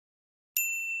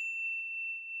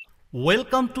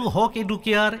Welcome to Hoque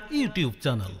Educare YouTube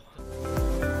channel.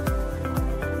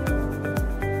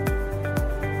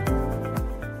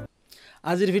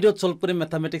 আজিৰ ভিডিঅ'ত solve কৰিম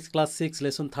Mathematics Class 6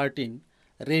 Lesson 13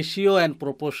 Ratio and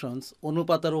Proportions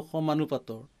অনুপাত আৰু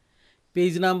সমানুপাতৰ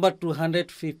পেজ নাম্বাৰ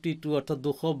 252 অৰ্থাৎ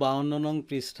 252 নং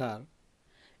পৃষ্ঠাৰ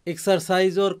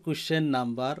এক্সাৰসাইজৰ কোৱেশ্চন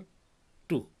নাম্বাৰ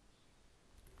 2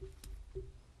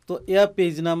 তো এয়া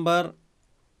পেজ নাম্বাৰ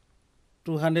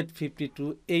 252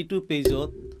 এইটো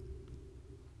পেজত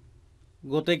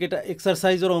গোটেইকেইটা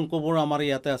এক্সাৰসাইজৰ অংকবোৰ আমাৰ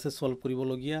ইয়াতে আছে সলভ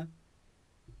কৰিবলগীয়া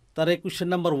তাৰে কোৱেশ্চন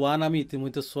নাম্বাৰ 1 আমি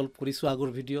ইতিমধ্যে সলভ কৰিছো আগৰ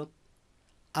ভিডিঅ'ত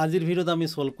আজিৰ ভিডিঅ'ত আমি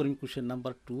সলভ কৰিম কোৱেশ্চন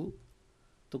নাম্বাৰ 2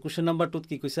 তো কোৱেশ্চন নাম্বাৰ 2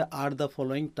 কি কৈছে are the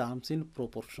following terms in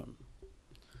proportion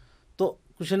তো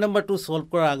কোৱেশ্চন নাম্বাৰ 2 সলভ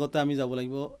কৰাৰ আগতে আমি যাব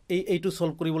লাগিব এইটো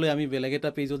সলভ কৰিবলৈ আমি বেলেগ এটা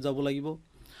পেজত যাব লাগিব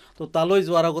তো তালৈ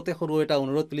যোৱাৰ আগতে সৰু এটা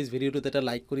অনুৰোধ প্লিজ ভিডিঅ'টোত এটা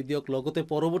লাইক কৰি দিয়ক লগতে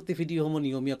পৰৱৰ্তী ভিডিঅ'সমূহ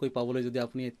নিয়মীয়াকৈ পাবলৈ যদি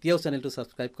আপুনি এতিয়াও চেনেলটো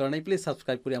সাবস্ক্ৰাইব কৰা নাই প্লিজ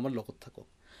সাবস্ক্ৰাইব কৰি আমাৰ লগত থাকক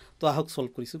তো আহক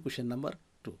সলভ কৰিছো কোৱেশ্চন নাম্বাৰ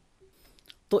 2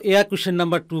 তো এয়া কোৱেশ্চন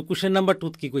নাম্বাৰ 2 কোৱেশ্চন নাম্বাৰ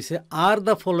 2 কি কৈছে are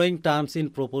the following terms in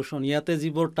proportion ইয়াতে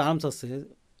যিবোৰ টাৰ্মছ আছে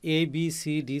a b c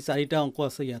d চাৰিটা অংক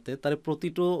আছে ইয়াতে তাৰে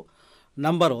প্ৰতিটো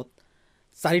নাম্বাৰত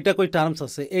চাৰিটা কৈ টাৰ্মছ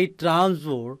আছে এই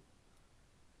টাৰ্মছবোৰ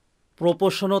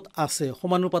proportionত আছে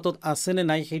সমানুপাতত আছে নে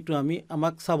নাই হেতু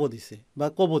আমাক চাব দিছে বা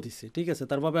ক'ব দিছে ঠিক আছে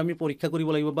তাৰ বাবে আমি পৰীক্ষা কৰিব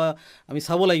লাগিব বা আমি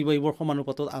চাব লাগিব এইবোৰ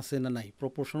সমানুপাতত আছে নে নাই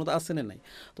proportionত আছে নে নাই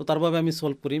তো তাৰ বাবে আমি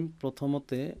সলভ কৰিম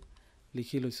প্ৰথমতে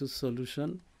লিখি লৈছো সলিউশন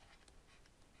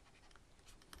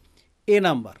A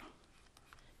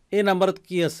number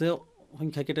কি আছে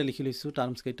সংখ্যা কেইটা লিখি লৈছো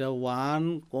টার্মস কেইটা 1,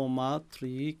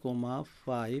 3, 5,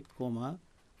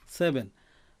 7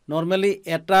 নরমালি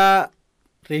এটা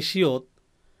রেশিওত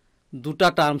দুটা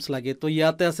টার্মস লাগে তো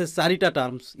ইয়াতে আছে চাৰিটা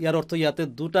টাৰ্মস ইয়াৰ অৰ্থ ইয়াতে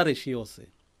দুটা ৰেশিও আছে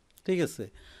ঠিক আছে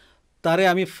তাৰে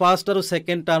আমি ফাৰ্স্ট আৰু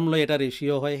সেকেন্ড টাৰ্ম লৈ এটা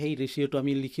ৰেশিও হয় সেই ৰেশিওটো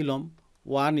আমি লিখি লম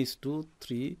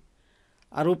 1:3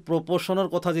 আৰু প্ৰপোৰ্শনৰ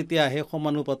কথা যেতিয়া আহে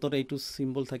সমানুপাতৰ এইটো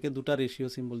সিম্বল থাকে দুটা ৰেশিও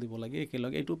সিম্বল দিব লাগে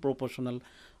একেলগে এইটো প্ৰপোৰ্শনাল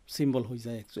সিম্বল হৈ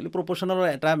যায় একচুয়ালি প্ৰপোৰ্শনালৰ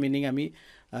এটা মিনিং আমি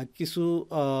কিছু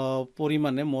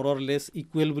পৰিমাণে more or less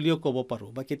ইকুৱেল বুলিও ক'ব পাৰো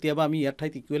বা কেতিয়াবা আমি ইয়াৰ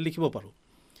ঠাইত ইকুৱেল লিখিব পাৰো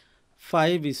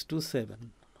 5:7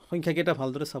 সংখ্যা কেইটা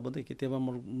ভালদৰে চাব দে কেতিয়াবা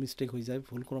মোৰ মিস্টেক হৈ যায়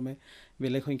ভুলক্ৰমে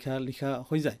বেলেগ সংখ্যা লিখা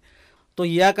হৈ যায় তো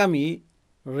ইয়াক আমি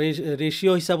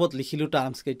ৰেশিও হিচাপত লিখিলো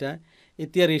টাৰ্মস কেইটা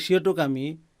এতিয়া ৰেশিওটোক আমি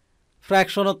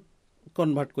ফ্ৰ্যাকশনত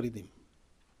কনভাৰ্ট কৰি দিম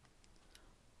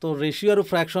তো ৰেশিও আৰু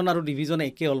ফ্ৰ্যাকশন আৰু ডিভিজন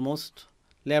একে অলমোস্ট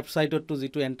লেফট সাইডত তো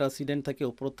যেটো এন্টাৰসিডেন্ট থাকে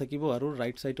ওপৰত থাকিব আৰু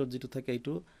ৰাইট সাইডত যেটো থাকে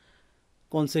এইটো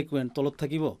কনসিকুৱেন্ট তলত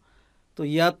থাকিব তো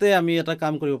ইয়াতে আমি এটা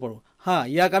কাম কৰিব পাৰো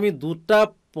ইয়াক আমি দুটা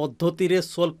পদ্ধতিৰে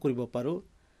সলভ কৰিব পাৰো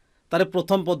তাৰে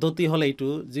প্ৰথম পদ্ধতি হল এইটো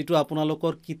যেটো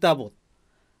আপোনালোকৰ কিতাপত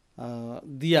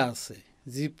দিয়া আছে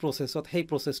যি প্ৰসেছত সেই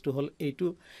প্ৰসেছটো হল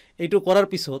এইটো কৰাৰ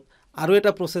পিছত আৰু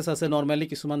এটা প্ৰসেছ আছে নৰমালি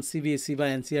কিছুমান সিবিএসই বা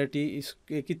এনসিআৰটি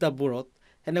কিতাপবোৰত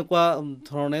এনেকুৱা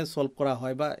ধৰণে সলভ কৰা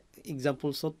হয় বা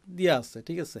এক্সাম্পলছত দিয়া আছে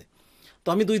ঠিক আছে তো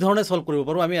আমি দুই ধৰণে সলভ কৰিব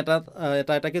পাৰো আমি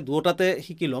এটাকে দুটাতে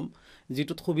শিকিলম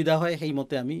যেটোত সুবিধা হয় সেই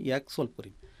মতে আমি ইয়াক সলভ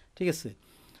কৰিম ঠিক আছে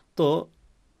তো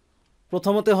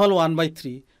প্ৰথমতে হল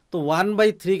 1/3 তো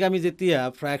 1/3 ক আমি যেতিয়া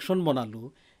ফ্ৰ্যাকশন বনালো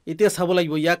এতিয়া চাব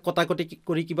লাগিব ইয়াক কটাকটি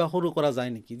কৰি কিবা সৰু কৰা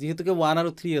যায় নেকি যেহেতুকে 1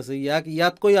 আৰু 3 আছে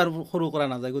ইয়াতকৈ আৰু সৰু কৰা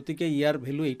না যায় গতিকে ইয়াৰ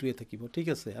ভ্যালু এইটোৱে থাকিব ঠিক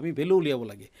আছে আমি ভ্যালু উলিয়াব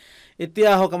লাগে এতিয়া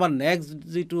হক আমাৰ নেক্সট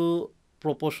যেটো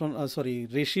প্ৰপোৰ্শন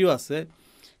ৰেশিও আছে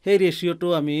সেই ৰেশিওটো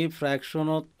আমি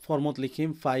ফ্ৰ্যাকশনত ফৰ্মত লিখিম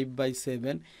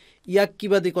 5/7 ইয়াক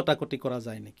কিবা দি কটাকটি কৰা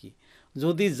যায় নেকি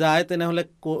যদি যায় তেনেহলে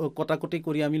কটাকটি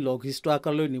কৰি আমি লঘিষ্ঠ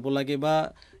আকাৰলৈ নিব লাগে বা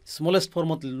স্মলেষ্ট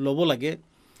ফৰ্মত লব লাগে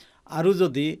আৰু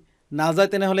যদি না যায়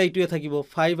তেনেহলে এইটোৱে থাকিব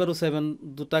 5 আৰু 7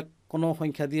 দুটা কোনো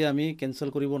সংখ্যা দিয়ে আমি ক্যান্সেল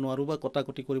কৰিব নোৱাৰো বা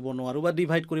কটাকটি কৰিব নোৱাৰো বা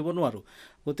ডিভাইড কৰিব নোৱাৰো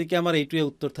গতিকে আমাৰ এইটোৱে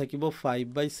উত্তৰ থাকিব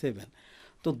 5/7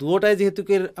 তো দুটাই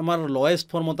যেহেতুকে আমাৰ লোয়েষ্ট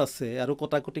ফৰ্মত আছে আৰু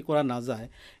কটাকটি কৰা না যায়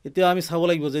এতিয়া আমি চাব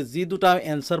লাগিব যে যি দুটা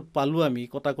এনসাৰ পালো আমি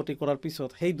কটাকটি কৰাৰ পিছত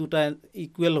সেই দুটা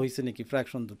ইকুৱেল হৈছে নেকি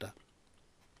ফ্ৰ্যাকশন দুটা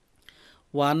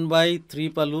 1/3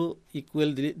 পালো ইকুৱেল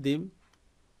দিম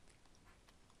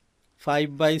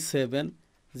 5/7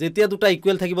 যেতিয়া দুটা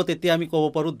ইকুৱেল থাকিব তেতিয়া আমি ক'ব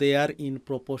পাৰো দে আৰ ইন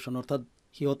প্ৰপোৰ্শন অৰ্থাৎ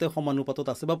হিহতে সমানুপাতত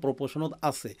আছে বা প্ৰপোৰ্শনত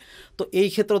আছে তো এই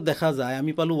ক্ষেত্ৰত দেখা যায়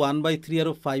আমি পালো 1/3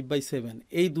 আৰু 5/7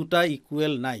 এই দুটা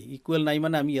ইকুৱেল নাই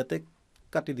মানে আমি ইয়াতে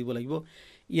কাটি দিব লাগিব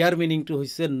ইয়াৰ মিনিংটো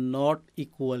হৈছে not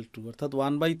equal to অৰ্থাৎ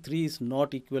 1/3 is not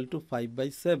equal to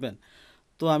 5/7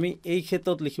 তো আমি এই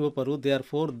ক্ষেত্ৰত লিখিব পাৰো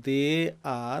therefore they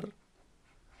are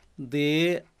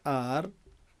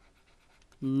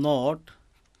not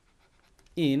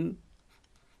in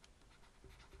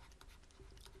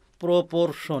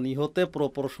proportion ইহতে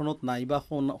proportionত নাই বা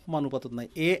সমানুপাতত নাই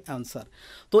এ আনসার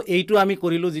তো এইটো আমি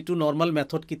কৰিলো যেটো নৰমাল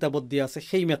মেথড কিতাপত দিয়া আছে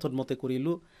সেই মেথড মতে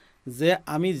কৰিলো যে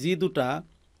আমি যি দুটা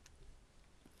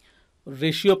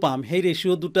ৰেচিঅ' পাম সেই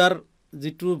ৰেচিঅ' দুটাৰ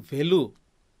যিটো ভেলু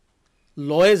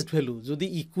লয়েষ্ট ভেলু যদি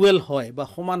ইকুৱেল হয় বা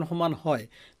সমান সমান হয়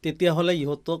তেতিয়াহ'লে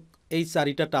ইহঁতক এই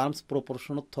চাৰিটা টাৰ্মছ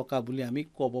প্ৰপৰ্শ্যনত থকা বুলি আমি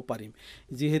ক'ব পাৰিম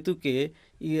যিহেতুকে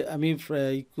আমি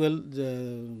ইকুৱেল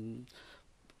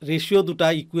ৰেচিঅ' দুটা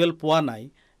ইকুৱেল পোৱা নাই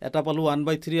এটা পালোঁ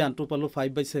 1/3 আনটো পালোঁ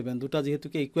 5/7 দুটা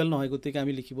যিহেতুকে ইকুৱেল নহয় গতিকে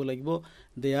আমি লিখিব লাগিব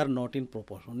দে আৰ নট ইন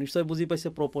প্ৰপৰ্শ্যন নিশ্চয় বুজি পাইছে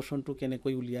প্ৰপৰ্শ্যনটো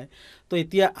কেনেকৈ উলিয়ায় তো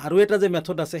এতিয়া আৰু এটা যে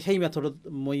মেথড আছে সেই মেথডত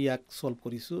মই ইয়াক ছল্ভ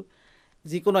কৰিছোঁ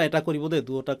যিকোনো এটা কৰিব দে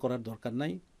দুটা কৰাৰ দৰকাৰ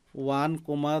নাই 1,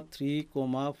 3,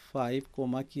 5,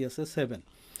 কি আছে 7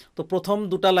 তো প্ৰথম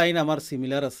দুটা লাইন আমাৰ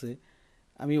সিমিলাৰ আছে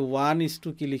আমি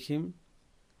 1 কি লিখিম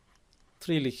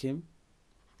 3 লিখিম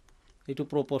এইটো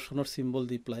প্ৰপৰ্শ্যনৰ চিম্বল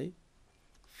দি পেলাই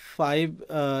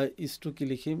 5 কি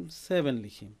লিখিম 7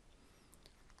 লিখিম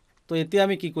তো এতিয়া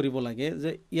আমি কি কৰিব লাগে যে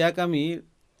ইয়াক আমি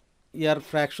ইয়াৰ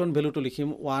ফ্ৰেকশ্যন ভেলুটো লিখিম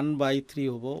 1/3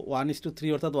 হ'ব 1:3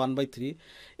 অৰ্থাৎ 1/3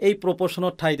 এই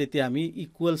প্ৰপৰ্শ্যনৰ ঠাইত এতিয়া আমি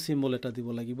ইকুৱেল চিম্বল এটা দিব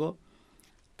লাগিব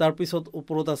তাৰপিছত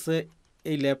ওপৰত আছে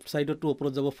এই লেফ্ট সাইডটো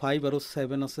ওপৰত যাব 5 আৰু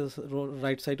 7 আছে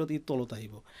ৰাইট সাইডত ই তলত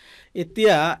আহিব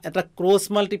এতিয়া এটা ক্ৰছ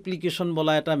মাল্টিপ্লিকেশ্যন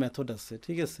বলা এটা মেথড আছে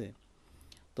ঠিক আছে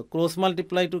তো ক্ৰছ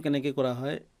মাল্টিপ্লাইটো কেনেকৈ কৰা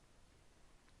হয়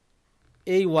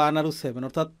এই 1 আৰু 7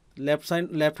 অৰ্থাৎ লেফ্ট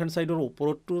হ্যান্ড সাইডৰ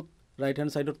ওপৰটো ৰাইট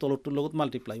হ্যান্ড সাইডৰ তলৰটোৰ লগত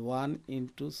মাল্টিপ্লাই 1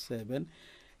 * 7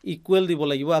 ইকুৱেল দিব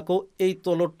লাগিব আকৌ এই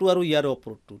তলৰটো আৰু ইয়াৰ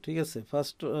ওপৰটো ঠিক আছে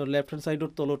first left hand সাইডৰ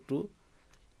তলৰটো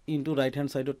into right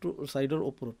hand সাইডৰ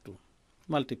ওপৰটো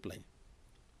multiply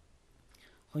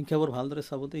সংখ্যাবোৰ ভালদৰে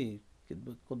চাব দেই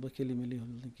ক'ৰবাত খেলি মেলি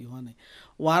হ'ল নেকি হোৱা নাই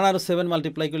 1 আৰু 7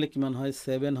 মাল্টিপ্লাই কৰিলে কিমান হয়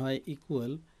 7 হয়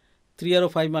ইকুৱেল 3 আৰু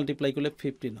 5 মাল্টিপ্লাই কৰিলে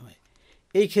 15 হয়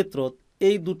এই ক্ষেত্ৰত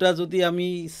এই দুটা যদি আমি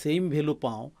সেম ভ্যালু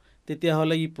পাওঁ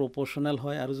তেতিয়াহ'লে ই প্ৰপৰ্শ্যনেল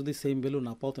হয় আৰু যদি সেম ভ্যালু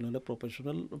নাপাওঁ তেনেহ'লে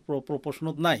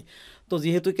প্ৰপৰ্শ্যনত নাই তো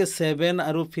যিহেতুকে 7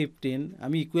 আৰু 15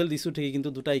 আমি ইকুৱেল দিছোঁ ঠিকই কিন্তু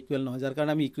দুটা ইকুৱেল নহয় যাৰ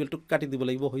কাৰণে আমি ইকুৱেলটো কাটি দিব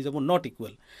লাগিব হৈ যাব নট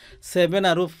ইকুৱেল 7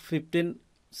 আৰু 15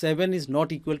 7 ইজ নট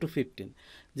ইকুৱেল টু 15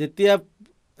 যেতিয়া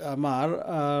আমাৰ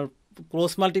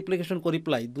ক্ৰছ মাল্টিপ্লিকেশ্যন কৰি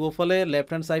পেলাই দুফালে লেফ্ট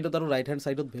হ্যান্ড সাইডত আৰু ৰাইট হ্যান্ড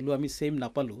সাইডত ভ্যালু আমি সেম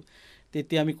নাপালোঁ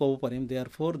তেতিয়া আমি ক'ব পাৰিম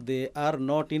দেয়াৰফৰ দে আৰ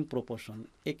নট ইন প্ৰপৰ্শ্যন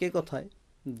একে কথাই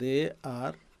দে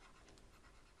আৰ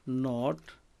not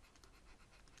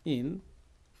in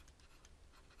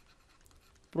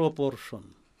proportion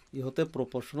ইহতে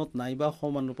প্ৰপৰ্শ্যনত নাই বা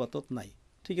সমানুপাতত নাই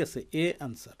ঠিক আছে এ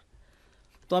আনসাৰ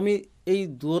তো আমি এই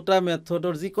দুটা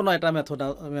মেথডৰ যিকোনো এটা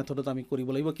মেথডত আমি কৰিব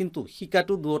লাগিব কিন্তু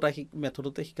শিকাটো দুটা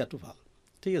মেথডতে শিকাটো ভাল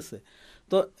ঠিক আছে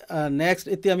তো নেক্সট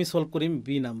এতিয়া আমি সলভ কৰিম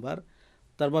বি নাম্বাৰ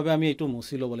তাৰ বাবে আমি এইটো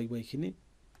মুছি ল'ব লাগিব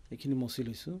এইখিনি মুছি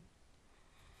লৈছোঁ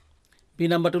বি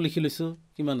নাম্বাৰটো লিখি লৈছোঁ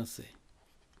কিমান আছে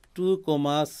 2,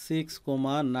 6,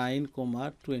 9,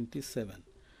 27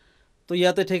 তো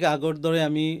ইয়াতে ঠিক আগৰ দৰে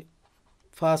আমি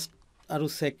ফাৰ্ষ্ট আৰু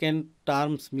সেকেন্ড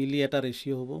টাৰ্মছ মিলি এটা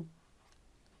ৰেচিঅ' হ'ব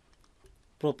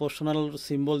প্ৰপৰ্শ্যনেল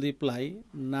চিম্বল দি প্লাই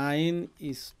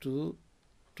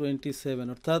 9:27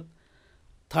 অৰ্থাৎ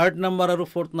থাৰ্ড নাম্বাৰ আৰু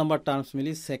ফৰ্থ নাম্বাৰ টাৰ্মছ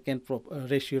মিলি সেকেন্ড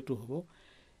ৰেচিঅ'টো হ'ব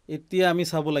এতিয়া আমি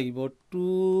চাব লাগিব 2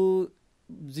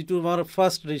 যিটো আমাৰ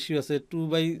ফাৰ্ষ্ট ৰেচিঅ' আছে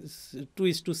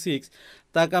 2:6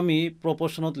 তাক আমি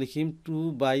প্ৰপৰ্শ্যনত লিখিম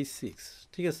 2/6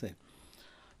 ঠিক আছে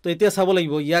তো এতিয়া চাব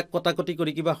লাগিব ইয়াক কটাকটি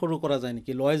কৰি কিবা সৰু কৰা যায়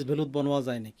নেকি লয়েষ্ট ভ্যালুত বনোৱা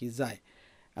যায় নেকি যায়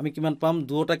আমি কিমান পাম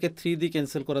দুটাকে 3 দি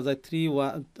কেনসেল কৰা যায়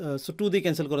 2 দি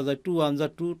কেনসেল কৰা যায় 2 1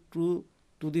 2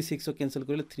 2 দি 6 কেনসেল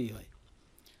কৰিলে 3 হয়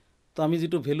তো আমি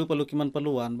যেটো ভ্যালু পালো কিমান পালো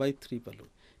 1/3 পালো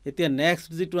এতিয়া নেক্সট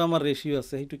যেটো আমাৰ ৰেচিঅ'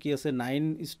 আছে হেতু কি আছে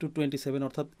 9:27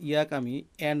 অৰ্থাৎ ইয়াক আমি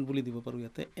এন্ড বুলি দিব পাৰো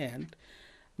ইয়াতে এন্ড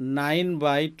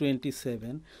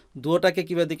 9/27 দুটাকে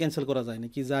কিবা দি কেনসেল কৰা যায়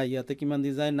নেকি যায় ইয়াতে কিমান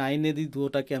দি যায় 9 এ দি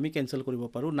দুটাকে আমি কেনসেল কৰিব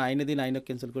পাৰো 9 এ দি 9 ক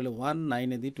কেনসেল কৰিলে 1 9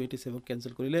 এ দি 27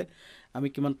 কেনসেল কৰিলে আমি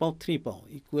কিমান পাও 3 পাও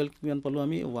ইকুৱেল কিমান পালো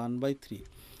আমি 1/3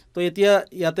 তো এতিয়া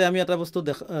ইয়াতে আমি এটা বস্তু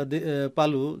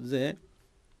পালো যে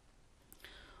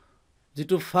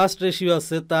যেটো ফার্স্ট রেশিও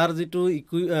আছে তার যেটো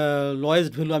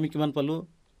লয়েস্ট ভ্যালু আমি কিমান পালো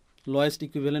লয়েস্ট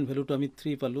ইকুইভ্যালেন্ট ভ্যালুটো আমি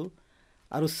 3 পালো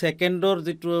আৰু সেকেন্ডৰ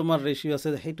যেটো আমাৰ ৰেশিও আছে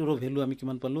হেইটোৰ ভ্যালু আমি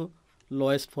কিমান পালো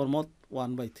লয়েস্ট ফৰ্মত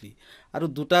 1/3 আৰু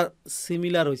দুটা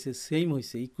সিমিলাৰ হৈছে সেম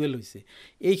হৈছে ইকুৱেল হৈছে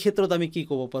এই ক্ষেত্ৰত আমি কি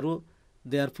ক'ব পাৰো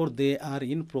দেয়াৰফৰ দে আৰ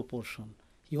ইন প্ৰপৰ্শ্যন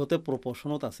ইহতে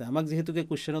প্ৰপৰ্শ্যনত আছে আমাক যেহেতুকে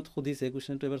কোৱেশ্চনত খুদিছে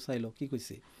কোৱেশ্চনটো এবাৰ চাই লও কি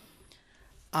কৈছে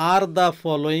আৰ দা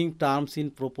ফলোইং টাৰ্মস ইন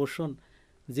প্ৰপৰ্শ্যন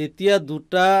যেতিয়া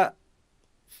দুটা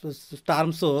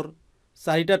টাৰ্মসৰ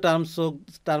চাৰিটা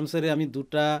টাৰ্মসৰে আমি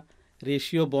দুটা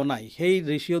ৰেশিও বনাই সেই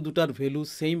ৰেশিও দুটাৰ ভ্যালু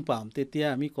সেম পাম তেতিয়া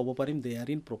আমি ক'ব পাৰিম দে আৰ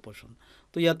ইন প্ৰপৰ্শ্যন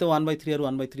তো ইয়াতে 1/3 আৰু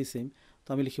 1/3 সেম তো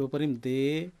আমি লিখিব পাৰিম দে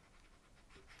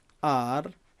আৰ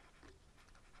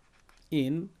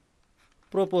ইন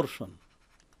প্ৰপৰ্শ্যন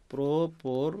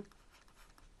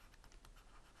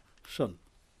প্ৰপৰশ্যন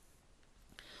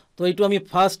তো এইটো আমি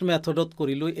ফাৰ্ষ্ট মেথডত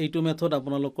কৰিলোঁ এইটো মেথড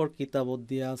আপোনালোকৰ কিতাপত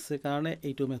দিয়া আছে কাৰণে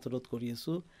এইটো মেথডত কৰি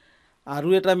আছোঁ আৰু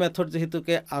এটা মেথড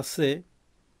যেহেতুকে আছে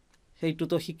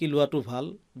সেইটোতো শিকি লোৱাটো ভাল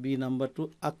বি নাম্বাৰটো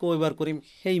আকৌ এবাৰ কৰিম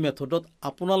সেই মেথডত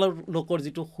আপোনালোকৰ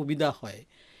যিটো সুবিধা হয়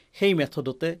সেই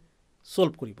মেথডতে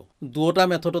সলভ কৰিব দুটা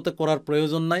মেথডতে কৰাৰ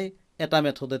প্ৰয়োজন নাই এটা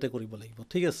মেথডতে কৰিব লাগিব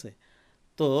ঠিক আছে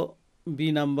তো বি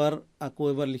নাম্বাৰ আকৌ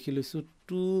এবাৰ লিখি লৈছোঁ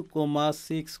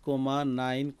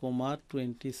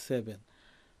 2,6,9,27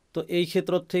 তো এই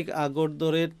ক্ষেত্ৰত ঠিক আগৰ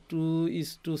দৰে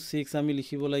 2:6 আমি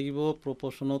লিখিব লাগিব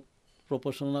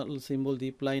প্ৰপৰশ্যনাল চিম্বল দি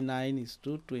পেলাই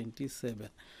 9:27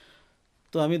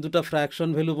 তো আমি দুটা ফ্ৰেকশ্যন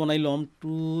ভ্যালু বনাই লম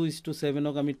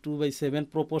 2:7ক আমি 2/7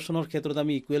 প্ৰপৰশ্যনৰ ক্ষেত্ৰত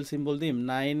আমি ইকুৱেল চিম্বল দিম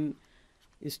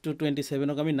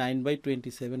 9:27ক আমি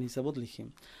 9/27 হিচাপত লিখিম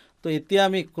তো এতিয়া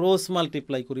আমি ক্ৰছ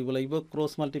মাল্টিপ্লাই কৰিব লাগিব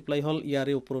ক্ৰছ মাল্টিপ্লাই হল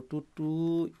ইয়াৰে ওপৰতো 2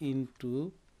 ইনটু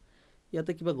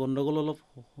ইয়াতে কিবা গণ্ডগোল অলপ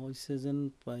হৈছে যেন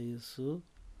পাই আছো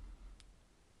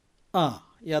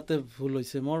ইয়াতে ভুল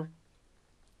হৈছে মোৰ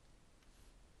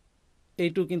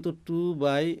এইটো কিন্তু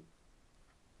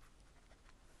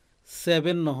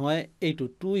 2/7 নহয় এইটো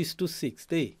 2:6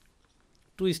 দেই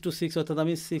 2:6 অৰ্থাৎ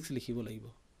আমি 6 লিখিব লাগিব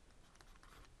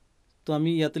তো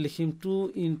আমি ইয়াতে লিখিম 2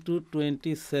 ইনটু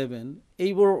 27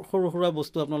 এইবোৰ সৰু সৰু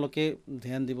বস্তু আপোনালোকে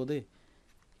ধ্যান দিব দেই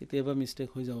কেতিয়াবা মিষ্টেক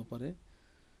হৈ যাব পাৰে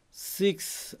 6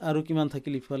 আৰু কিমান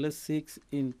থাকিল ইফালে 6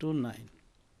 ইনটু 9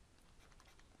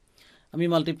 আমি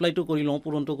মাল্টিপ্লাইটো কৰি লওঁ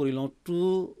পূৰণটো কৰি লওঁ 2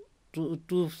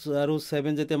 আৰু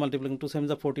 7 যেতিয়া মাল্টিপ্লাই 2 7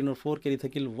 = 14 4 কেৰি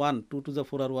থাকিল 1 2 2 =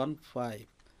 4 আৰু 1 5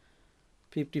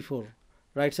 54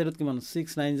 ৰাইট সাইডত কিমান 6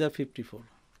 9 = 54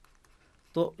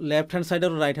 তো লেফট হ্যান্ড সাইড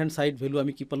আৰু ৰাইট হ্যান্ড সাইড ভ্যালু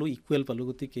আমি কি পালো ইকুৱেল পালো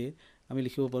গতিকে আমি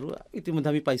লিখিব পাৰো ইতিমধ্যে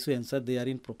আমি পাইছো answer De are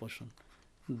in proportion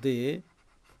De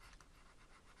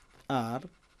are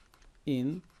in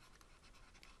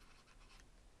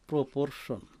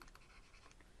proportion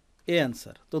এই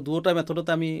आंसर তো দুটা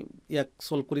মেথডতে আমি ইয়াক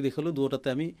সলভ কৰি দেখালো দুটাতে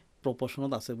আমি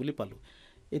প্ৰপোৰ্শনত আছে বুলি পালো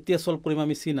এতিয়া সলভ কৰিম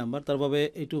আমি সি নাম্বাৰ তাৰ বাবে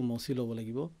এইটো মচি লব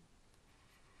লাগিব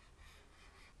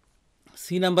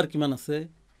সি নাম্বাৰ কিমান আছে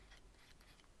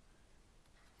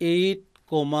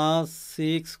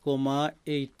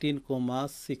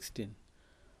 8,6,18,16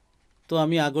 তো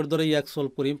আমি আগৰ দৰে ইয়াক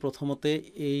সলভ কৰিম প্ৰথমতে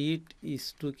 8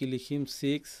 কি লিখিম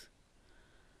 6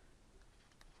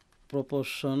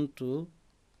 proportion to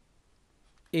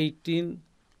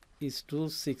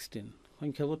 18:16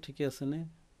 সংখ্যাবোৰ ঠিকই আছে নে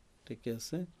ঠিকই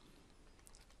আছে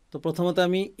তো প্ৰথমতে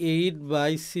আমি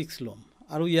 8/6 লম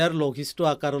আৰু ইয়াৰ লঘিষ্ঠ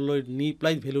আকাৰলৈ নি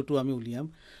প্লাই ভ্যালুটো আমি উলিয়াম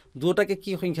দুটাকে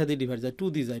কি সংখ্যা দি ডিভাইড যায় 2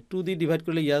 দি যায় 2 দি ডিভাইড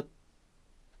কৰিলে ইয়াত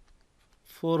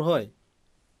 4 হয়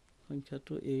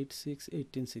সংখ্যাটো 8 6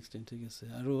 18 16 ঠিক আছে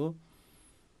আৰু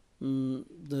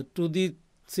 2 দি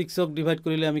 6ক ডিভাইড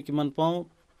কৰিলে আমি কিমান পাওঁ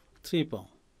 3 পাওঁ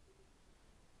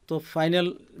তো ফাইনাল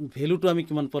ভ্যালুটো আমি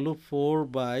কিমান পালো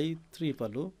 4/3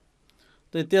 পালো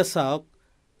তো এতিয়া চাওক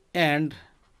এন্ড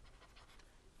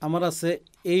আমাৰ আছে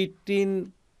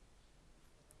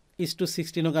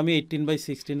 18:16ক আমি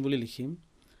 18/16 বুলি লিখিম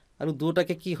আৰু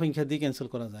দুটাকে কি সংখ্যা দি ক্যান্সেল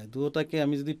কৰা যায় দুটাকে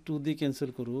আমি যদি 2 দি ক্যান্সেল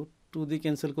কৰো 2 দি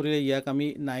ক্যান্সেল কৰিলে ইয়াক আমি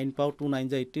 9 পাও 2 9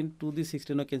 = 18 2 দি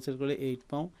 16ক ক্যান্সেল কৰিলে 8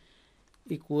 পাও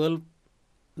ইকুৱেল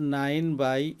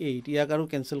 9/8 ইয়াক আৰু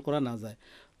ক্যান্সেল কৰা না যায়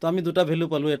তো আমি দুটা ভ্যালু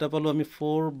পালো এটা পালো আমি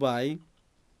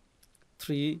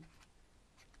 4/3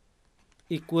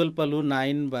 ইকুৱেল পালো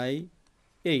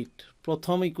 9/8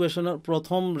 প্ৰথম ইকুৱেশনৰ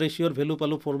প্ৰথম ৰেশিওৰ ভ্যালু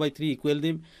পালো 4/3 ইকুৱেল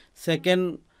দিম সেকেন্ড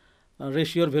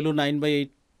ৰেশিওৰ ভ্যালু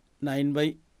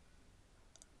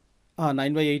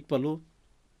 9/8 পালো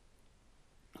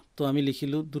তো আমি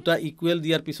লিখিলো দুটা ইকুৱেল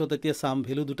দিয়াৰ পিছত এতিয়া সাম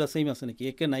ভ্যালু দুটা সেম আছে নেকি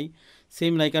একে নাই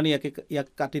সেম নাই কাৰণে ইয়াক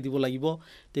কাটি দিব লাগিব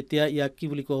তেতিয়া ইয়াক কি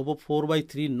বুলি কব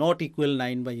 4/3 not equal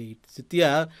 9/8 যেতিয়া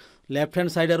লেফট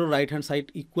হ্যান্ড সাইড আৰু ৰাইট হ্যান্ড সাইড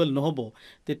ইকুৱেল নহব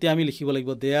তেতিয়া আমি লিখিব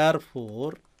লাগিব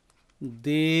therefore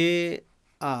they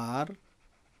are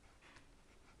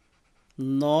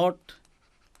not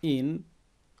in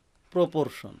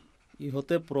proportion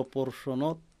ইহতে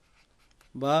proportionত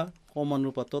বা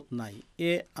সমানুপাতত নাই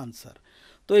এ आंसर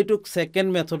তো এইটো সেকেন্ড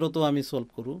মেথডতো আমি সলভ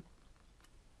কৰো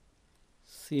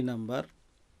সি নাম্বাৰ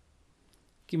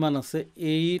কিমান আছে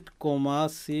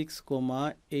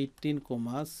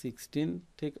 8,6,18,16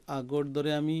 ঠিক আগৰ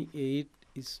দৰে আমি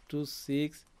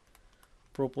 8:6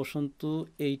 proportion to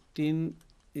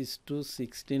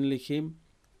 18:16 লিখিম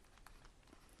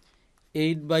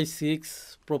 8/6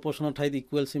 proportional ঠাইত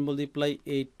ইকুৱেল চিম্বল দি প্লাই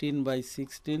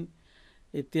 18/16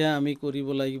 এতিয়া আমি কৰিব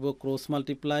লাগিব ক্ৰছ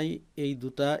মাল্টিপ্লাই এই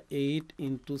দুটা 8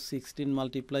 into 16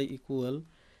 মাল্টিপ্লাই ইকুৱেল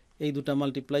এই দুটা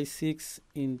মাল্টিপ্লাই 6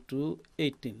 into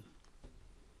 18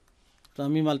 তো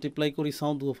আমি মাল্টিপ্লাই কৰি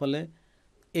চাও দুফালে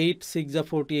 8 6 =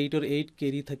 48 আৰু 8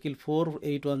 কেৰি থাকিল 4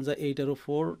 8 1 = 8 আৰু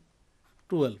 4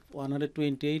 12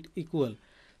 128 equal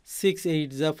 6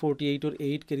 8 जा 48 और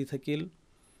 8 करी থাকিল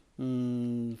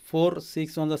 4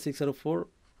 6 1 जा 6 और 4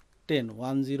 10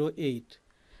 108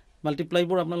 মাল্টিপ্লাই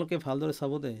বোৰ আপোনালোকে ভালদৰে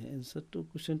চাব দে এনসাৰ টু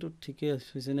কোশ্চেন টু ঠিকে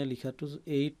আছে নে লিখাটো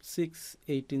 8 6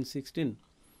 18 16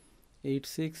 8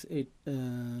 6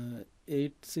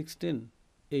 8 16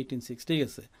 18 6 ঠিক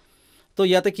আছে তো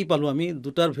ইয়াতে কি পালো আমি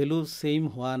দুটাৰ ভ্যালু সেম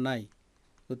হোৱা নাই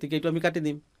গতিকে এটো আমি কাটি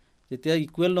দিম যেতিয়া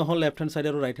ইকুৱেল নহল লেফট হ্যান্ড সাইড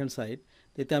আৰু ৰাইট হ্যান্ড সাইড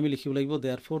তেতিয়া আমি লিখিব লাগিব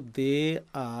therefore they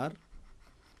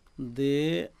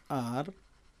are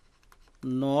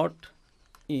not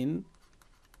in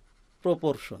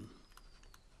proportion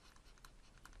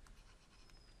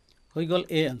হৈ গল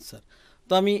এ আনসার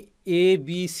তো আমি এ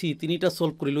বি সি তিনিটা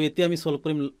সলভ কৰিলো এতিয়া আমি সলভ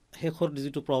কৰিম হেখৰ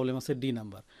যেটো প্ৰবলেম আছে ডি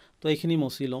নাম্বাৰ তো এইখিনি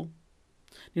মচি লওঁ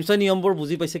নিশ্চয় নিয়মবোৰ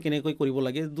বুজি পাইছে কেনেকৈ কৰিব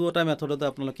লাগে দুটা মেথডত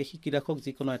আপোনালোকে শিকি ৰাখক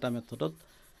যিকোনো এটা মেথডত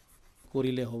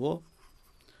কৰিলে হ'ব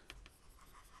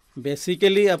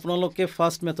বেসিক্যালি আপোনালোকে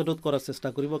ফাৰ্স্ট মেথডত কৰাৰ চেষ্টা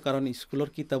কৰিব কাৰণ স্কুলৰ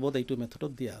কিতাপত এইটো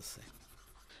মেথডত দিয়া আছে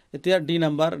এতিয়া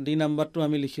ডি নাম্বাৰটো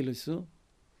আমি লিখি লৈছো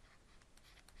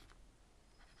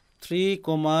 3,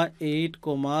 8,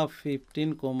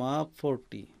 15,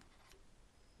 40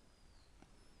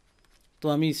 তো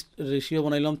আমি রেশিও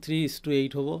বনাইলাম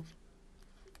 3:8 হবো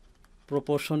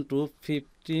proportion to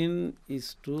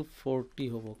 15:40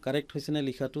 হবো কারেক্ট হইছে না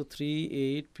লিখাটো 3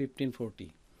 8 15 40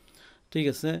 ঠিক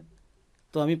আছে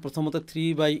তো আমি প্রথমতে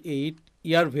 3/8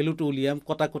 ইয়ার ভ্যালুটো উলিয়াম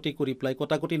কটাকটি কৰি প্লাই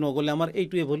কটাকটি নগলে আমাৰ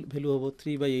এইটোৱে ভ্যালু হ'ব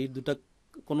 3/8 দুটা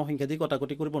কোনো সংখ্যা দি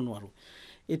কটাকটি কৰিব নোৱাৰো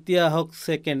এতিয়া হক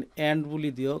সেকেন্ড এন্ড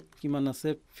বুলি দিয়ক কিমান আছে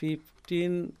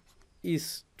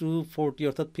 15:40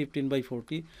 অর্থাৎ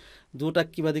 15/40 দুটা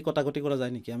কিবা দি কটাকটি কৰা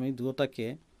যায় নেকি আমি দুটাকে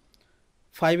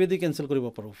 5 দি ক্যান্সেল কৰিব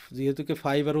পাৰো যেহেতু কে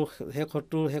 5 আৰু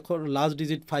হেখৰ লাস্ট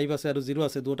ডিজিট 5 আছে আৰু 0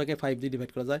 আছে দুটাকে 5 দি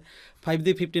ডিভাইড কৰা যায় 5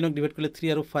 দি 15 ক ডিভাইড কৰিলে 3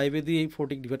 আৰু 5 দি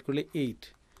 40 ক ডিভাইড কৰিলে 8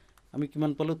 আমি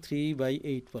কিমান পালো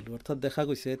 3/8 পালো অৰ্থাৎ দেখা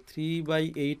গৈছে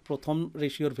 3/8 প্ৰথম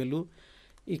ৰেশিওৰ ভ্যালু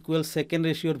ইকুৱেল সেকেন্ড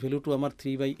ৰেশিওৰ ভ্যালুটো আমাৰ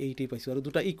 3/8 পাইছো আৰু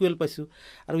দুটা ইকুৱেল পাইছো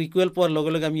আৰু ইকুৱেল পোৱাৰ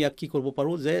লগে লগে আমি ইয়াক কি কৰিব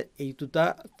পাৰো যে এই দুটা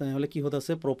তাহলে কি হত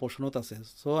আছে প্ৰপোৰ্শনত আছে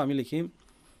সো আমি লিখিম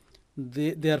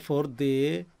therefore they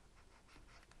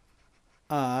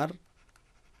are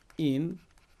in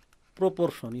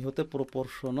proportion ইহতে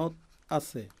proportionত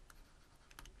আছে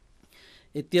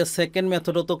এতিয়া সেকেন্ড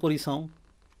মেথডতো কৰি চাও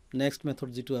নেক্সট মেথড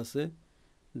যেটো আছে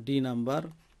D number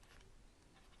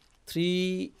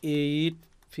 3 8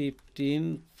 15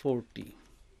 40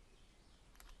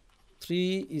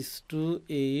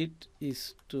 3:8 is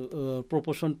to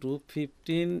proportion to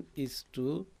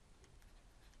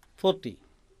 15:40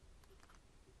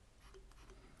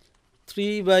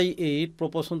 3/8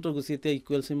 proportion to গুছিতে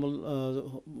equal symbol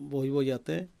বহিব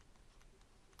ইয়াতে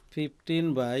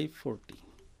 15/40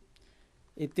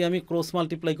 এতিয়া আমি ক্ৰস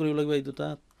মাল্টিপ্লাই কৰিব লাগিব এই দুটা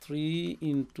 3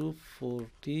 *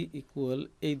 40 ইকুৱেল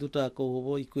এই দুটা আকৌ হ'ব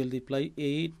ইকুৱেল ৰিপ্লাই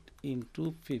 8 *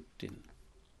 15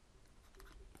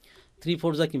 3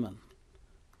 4 যা কিমান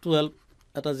 12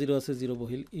 এটা 0 আছে 0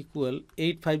 বহিল ইকুৱেল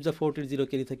 8 5 যা 40 0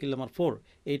 কেৰি থাকিল আমাৰ 4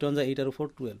 8 1 যা 8 আৰু 4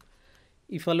 12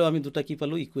 ইফালে আমি দুটা কি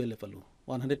পালো ইকুৱেলে পালো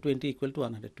 120 equal to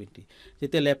 120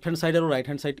 যেতিয়া লেফট হ্যান্ড সাইড আৰু ৰাইট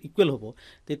হ্যান্ড সাইড ইকুৱেল হ'ব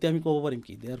তেতিয়া আমি ক'ব পাৰিম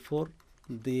কি therefore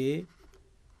they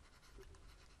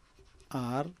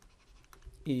are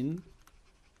in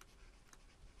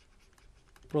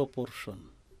proportion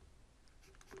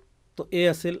তো এ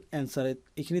আছিল आंसर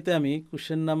এইখিনিতে আমি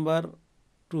question number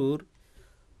 2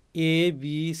 A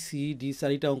B C D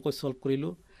চাৰিটা অংক সলভ কৰিলো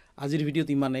আজিৰ ভিডিওত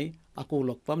ইমানেই আকৌ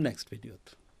লগ পাম নেক্সট ভিডিওত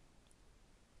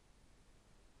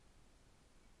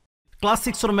ক্লাস 6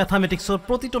 ৰ ম্যাথমেটিক্সৰ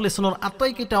প্ৰতিটো লেসনৰ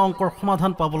আটাইকেইটা অংকৰ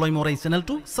সমাধান পাবলৈ মোৰ এই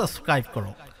চেনেলটো সাবস্ক্ৰাইব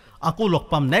কৰক আকৌ লগ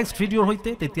পাম নেক্সট ভিডিওৰ হৈতে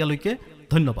তেতিয়ালৈকে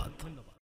ধন্যবাদ